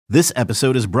This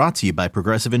episode is brought to you by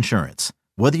Progressive Insurance.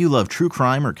 Whether you love true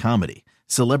crime or comedy,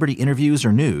 celebrity interviews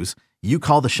or news, you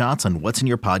call the shots on what's in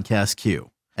your podcast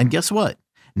queue. And guess what?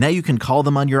 Now you can call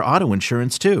them on your auto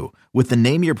insurance too with the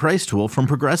Name Your Price tool from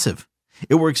Progressive.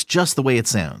 It works just the way it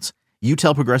sounds. You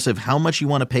tell Progressive how much you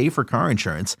want to pay for car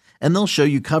insurance, and they'll show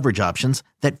you coverage options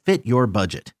that fit your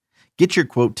budget. Get your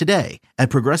quote today at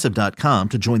Progressive.com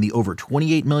to join the over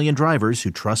 28 million drivers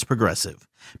who trust Progressive.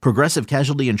 Progressive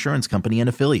Casualty Insurance Company and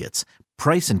Affiliates.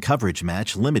 Price and coverage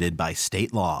match limited by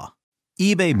state law.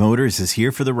 eBay Motors is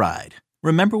here for the ride.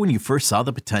 Remember when you first saw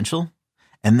the potential?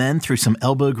 And then through some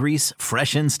elbow grease,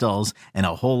 fresh installs, and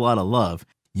a whole lot of love,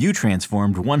 you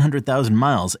transformed 100,000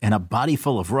 miles and a body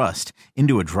full of rust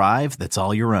into a drive that's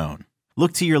all your own.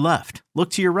 Look to your left.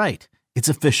 Look to your right. It's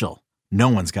official. No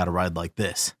one's got a ride like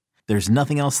this. There's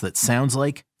nothing else that sounds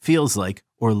like, feels like,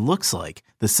 or looks like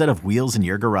the set of wheels in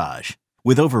your garage.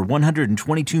 With over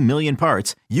 122 million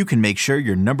parts, you can make sure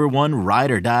your number one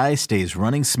ride or die stays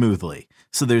running smoothly.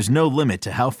 So there's no limit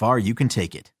to how far you can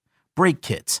take it. Brake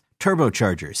kits,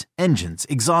 turbochargers, engines,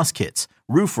 exhaust kits,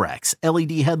 roof racks,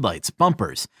 LED headlights,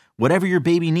 bumpers, whatever your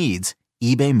baby needs,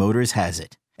 eBay Motors has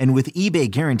it. And with eBay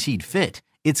Guaranteed Fit,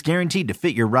 it's guaranteed to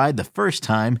fit your ride the first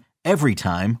time, every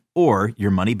time, or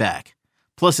your money back.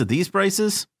 Plus, at these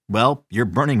prices, well, you're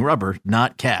burning rubber,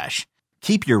 not cash.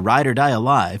 Keep your ride or die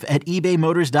alive at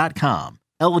ebaymotors.com.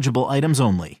 Eligible items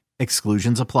only.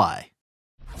 Exclusions apply.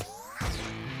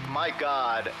 My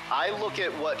God, I look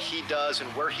at what he does and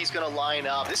where he's going to line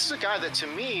up. This is a guy that, to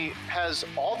me, has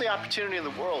all the opportunity in the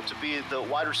world to be the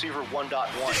wide receiver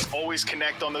 1.1. Always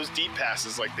connect on those deep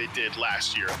passes like they did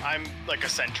last year. I'm like a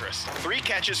centrist. 3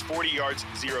 catches, 40 yards,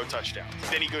 0 touchdowns.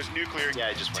 Then he goes nuclear.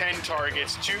 Yeah, just 10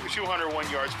 targets, 201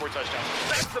 yards, 4 touchdowns.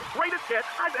 That's the greatest hit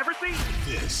I've ever seen.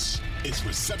 This is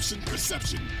Reception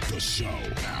Perception, the show.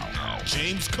 Now,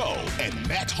 James Koh and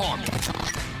Matt Harmon.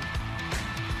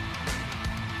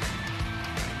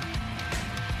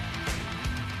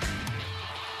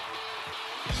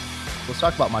 Let's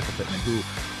talk about Michael Pittman, who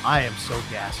I am so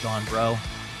gassed on, bro.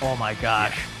 Oh my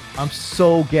gosh. I'm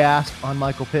so gassed on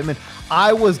Michael Pittman.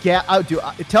 I was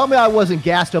tell me I wasn't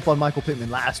gassed up on Michael Pittman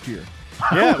last year.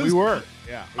 Yeah, we were.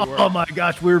 Yeah, we were. Oh my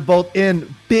gosh, we were both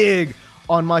in big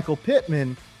on Michael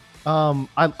Pittman.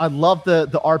 I love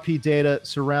the RP data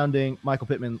surrounding Michael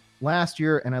Pittman last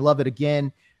year, and I love it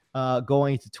again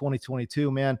going into 2022,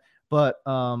 man. But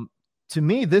to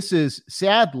me, this is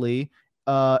sadly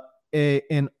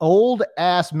an old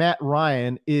ass Matt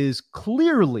Ryan is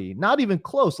clearly, not even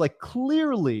close, like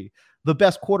clearly the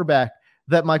best quarterback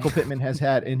that Michael Pittman has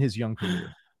had in his young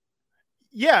career.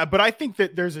 Yeah, but I think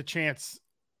that there's a chance.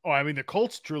 Oh, I mean, the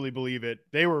Colts truly believe it.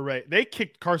 They were right. They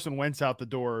kicked Carson Wentz out the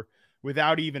door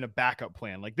without even a backup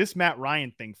plan. Like, this Matt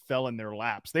Ryan thing fell in their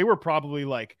laps. They were probably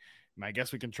like, I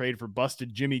guess we can trade for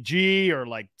busted Jimmy G or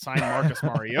like sign Marcus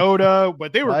Mariota,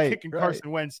 but they were kicking Carson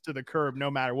Wentz to the curb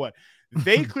no matter what.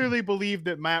 They clearly believe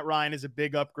that Matt Ryan is a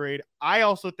big upgrade. I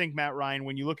also think Matt Ryan,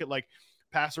 when you look at like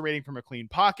passer rating from a clean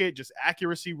pocket, just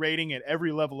accuracy rating at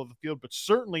every level of the field, but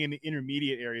certainly in the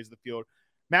intermediate areas of the field,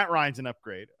 Matt Ryan's an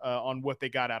upgrade on what they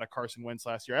got out of Carson Wentz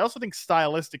last year. I also think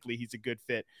stylistically he's a good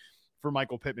fit for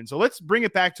Michael Pittman. So let's bring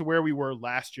it back to where we were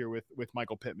last year with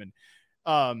Michael Pittman.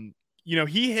 You know,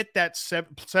 he hit that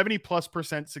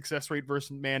 70+% success rate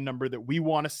versus man number that we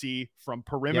want to see from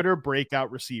perimeter breakout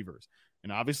receivers.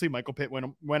 And obviously Michael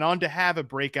Pittman went on to have a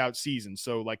breakout season.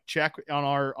 So like check on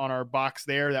our box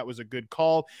there. That was a good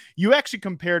call. You actually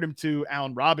compared him to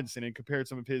Allen Robinson and compared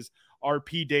some of his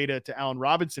RP data to Allen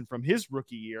Robinson from his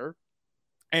rookie year.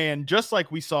 And just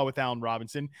like we saw with Allen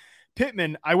Robinson,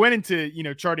 Pittman, I went into,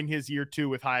 charting his year 2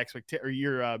 with high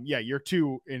year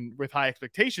 2 with high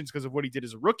expectations because of what he did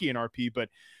as a rookie in RP, but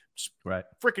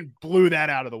freaking blew that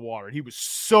out of the water. He was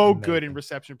so good in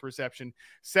reception perception,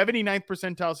 79th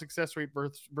percentile success rate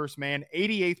versus man,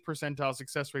 88th percentile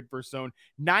success rate versus zone,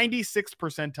 96th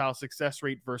percentile success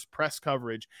rate versus press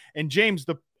coverage. And James,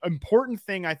 the important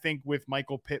thing I think with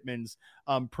Michael Pittman's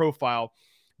profile,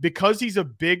 because he's a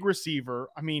big receiver,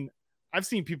 I mean, I've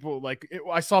seen people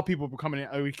I saw people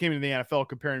we came into the NFL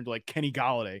comparing him to like Kenny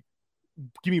Galladay.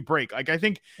 Give me a break. Like, I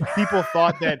think people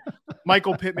thought that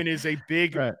Michael Pittman is a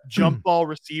big jump ball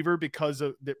receiver because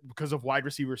of wide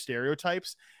receiver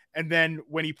stereotypes. And then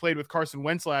when he played with Carson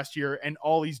Wentz last year and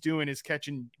all he's doing is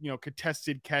catching,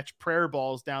 contested catch prayer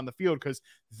balls down the field, because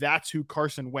that's who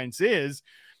Carson Wentz is,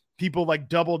 people like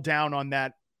doubled down on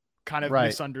that kind of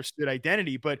misunderstood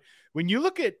identity. But when you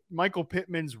look at Michael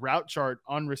Pittman's route chart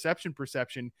on reception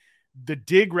perception, the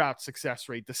dig route success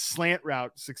rate, the slant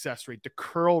route success rate, the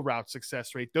curl route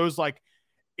success rate, those like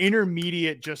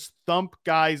intermediate, just thump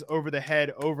guys over the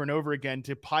head over and over again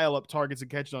to pile up targets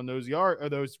and catches on those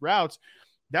those routes.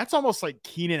 That's almost like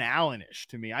Keenan Allen-ish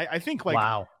to me. I think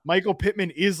like Michael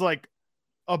Pittman is like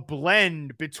a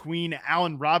blend between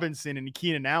Allen Robinson and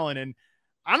Keenan Allen. And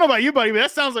I don't know about you, buddy, but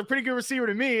that sounds like a pretty good receiver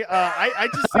to me. I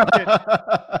just think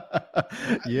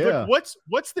that. Yeah. What's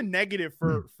the negative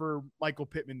for Michael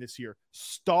Pittman this year?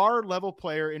 Star level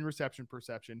player in reception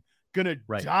perception, gonna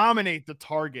dominate the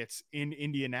targets in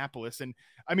Indianapolis. And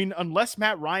I mean, unless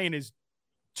Matt Ryan is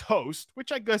toast,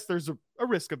 which I guess there's a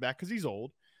risk of that because he's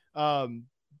old.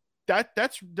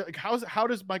 That's how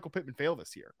does Michael Pittman fail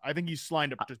this year? I think he's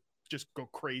lined up to just go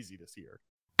crazy this year.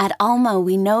 At Alma,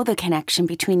 we know the connection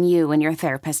between you and your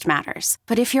therapist matters.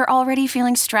 But if you're already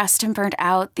feeling stressed and burnt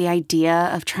out, the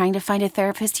idea of trying to find a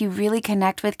therapist you really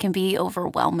connect with can be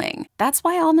overwhelming. That's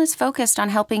why Alma's focused on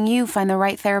helping you find the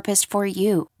right therapist for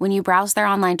you. When you browse their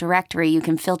online directory, you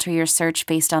can filter your search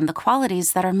based on the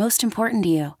qualities that are most important to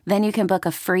you. Then you can book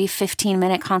a free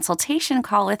 15-minute consultation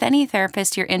call with any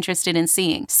therapist you're interested in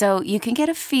seeing, so you can get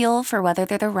a feel for whether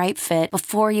they're the right fit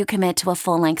before you commit to a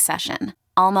full-length session.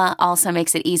 Alma also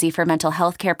makes it easy for mental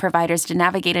health care providers to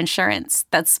navigate insurance.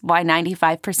 That's why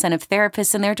 95% of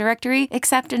therapists in their directory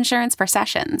accept insurance for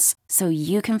sessions, so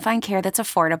you can find care that's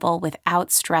affordable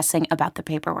without stressing about the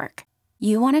paperwork.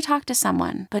 You want to talk to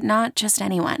someone, but not just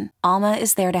anyone. Alma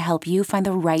is there to help you find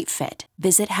the right fit.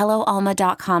 Visit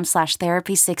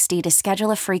helloalma.com/therapy60 to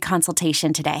schedule a free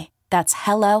consultation today. That's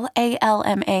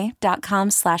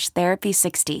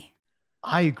helloalma.com/therapy60.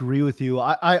 I agree with you.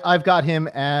 I've got him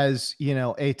as,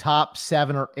 a top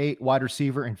 7 or 8 wide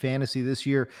receiver in fantasy this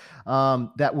year.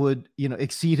 That would,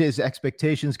 exceed his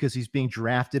expectations because he's being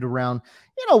drafted around,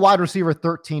 wide receiver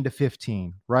 13 to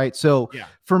 15. Right. So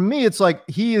for me, it's like,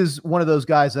 he is one of those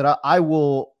guys that I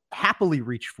will happily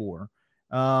reach for.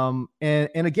 And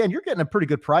again, you're getting a pretty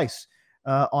good price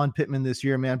on Pittman this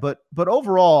year, man. But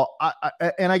overall,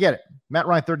 I get it. Matt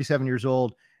Ryan, 37 years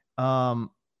old.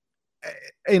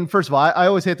 And first of all, I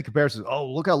always hate the comparisons. Oh,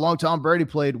 look how long Tom Brady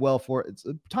played well for it.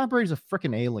 Tom Brady's a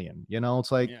freaking alien,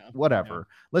 It's like, whatever.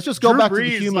 Yeah. Let's just go back to the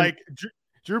human. Like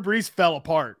Drew Brees fell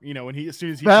apart, as soon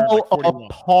as he fell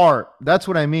apart. That's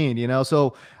what I mean,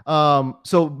 So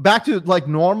back to like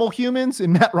normal humans,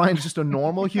 and Matt Ryan's just a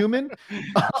normal human.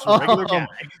 Just a regular guy.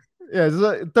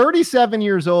 Yeah, 37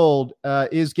 years old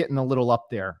is getting a little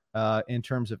up there in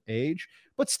terms of age,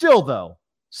 but still though,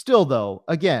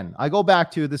 again, I go back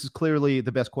to, this is clearly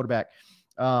the best quarterback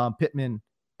Pittman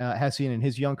has seen in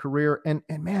his young career. And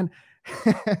man,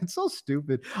 it's so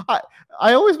stupid. I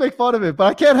always make fun of it, but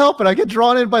I can't help it. I get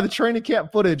drawn in by the training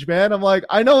camp footage, man. I'm like,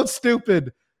 I know it's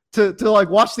stupid to like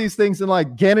watch these things and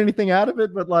like get anything out of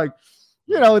it, but like,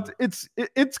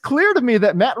 it's clear to me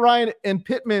that Matt Ryan and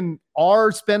Pittman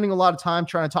are spending a lot of time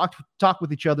trying to talk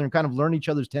with each other and kind of learn each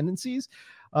other's tendencies.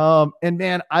 And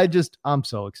man, I'm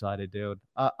so excited, dude.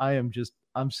 I'm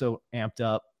so amped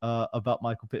up, about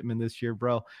Michael Pittman this year,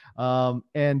 bro.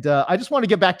 And I just want to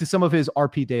get back to some of his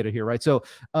RP data here, right? So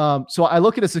I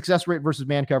look at his success rate versus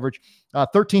man coverage,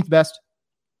 13th best,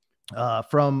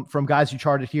 from guys who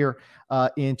charted here,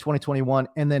 in 2021.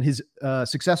 And then his,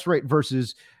 success rate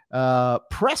versus,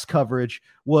 press coverage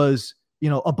was,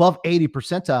 above 80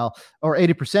 percentile or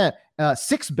 80%,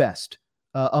 6th best,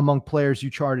 among players you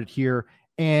charted here.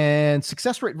 And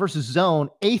success rate versus zone,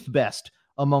 8th best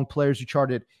among players who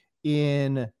charted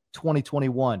in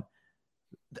 2021.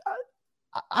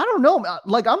 I don't know.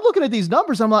 Like, I'm looking at these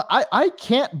numbers. I'm like, I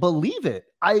can't believe it.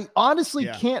 I honestly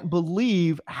can't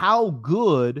believe how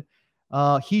good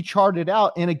he charted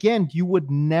out. And again, you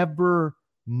would never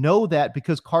know that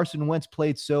because Carson Wentz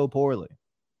played so poorly.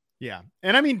 Yeah.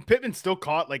 And I mean, Pittman still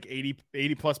caught like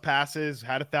 80 plus passes,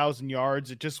 had 1,000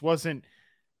 yards. It just wasn't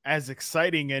as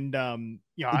exciting. And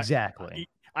exactly.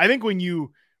 I think when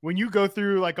you go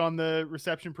through like on the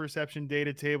reception perception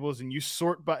data tables and you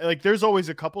sort by, like, there's always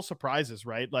a couple surprises,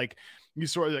 right? Like you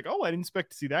sort of like, oh, I didn't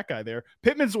expect to see that guy there.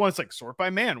 Pittman's the one that's like sort by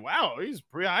man. Wow, he's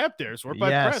pretty high up there. Sort by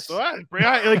press. Oh, pretty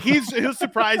high. Like he'll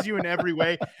surprise you in every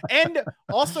way. And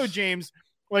also, James,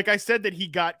 like I said, that he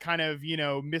got kind of,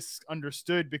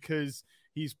 misunderstood because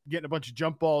he's getting a bunch of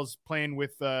jump balls playing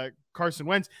with Carson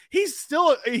Wentz. He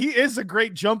is a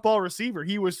great jump ball receiver.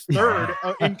 He was 3rd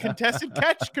in contested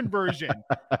catch conversion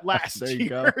last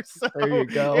year. So, there you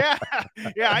go.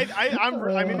 Yeah.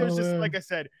 I mean, there's just, like I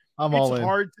said,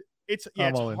 it's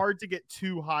hard to get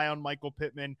too high on Michael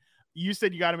Pittman. You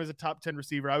said you got him as a top 10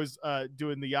 receiver. I was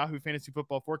doing the Yahoo Fantasy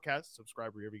Football Forecast.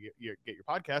 Subscribe wherever you get your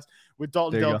podcast with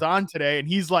Dalton Del Don today. And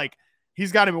he's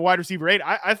got him in wide receiver 8.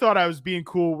 I thought I was being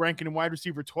cool ranking him wide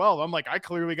receiver 12. I'm like, I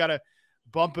clearly got to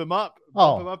bump him up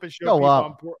and show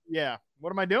people. Yeah. what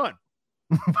am I doing?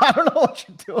 I don't know what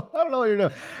you're doing. I don't know what you're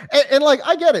doing. And like,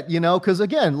 I get it, because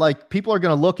again, like people are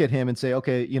going to look at him and say,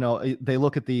 okay, they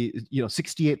look at the,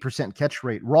 68% catch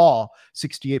rate, raw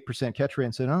 68% catch rate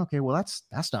and say, oh, okay, well,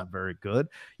 that's not very good.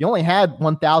 You only had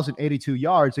 1,082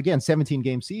 yards, again, 17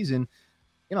 game season,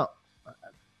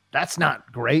 that's not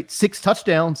great. 6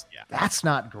 touchdowns. Yeah. That's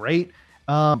not great.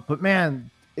 But man,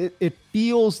 it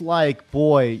feels like,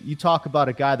 boy, you talk about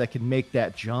a guy that can make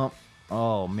that jump.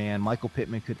 Oh, man, Michael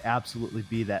Pittman could absolutely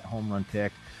be that home run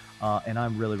pick, and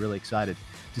I'm really, really excited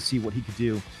to see what he could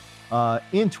do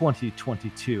in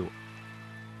 2022.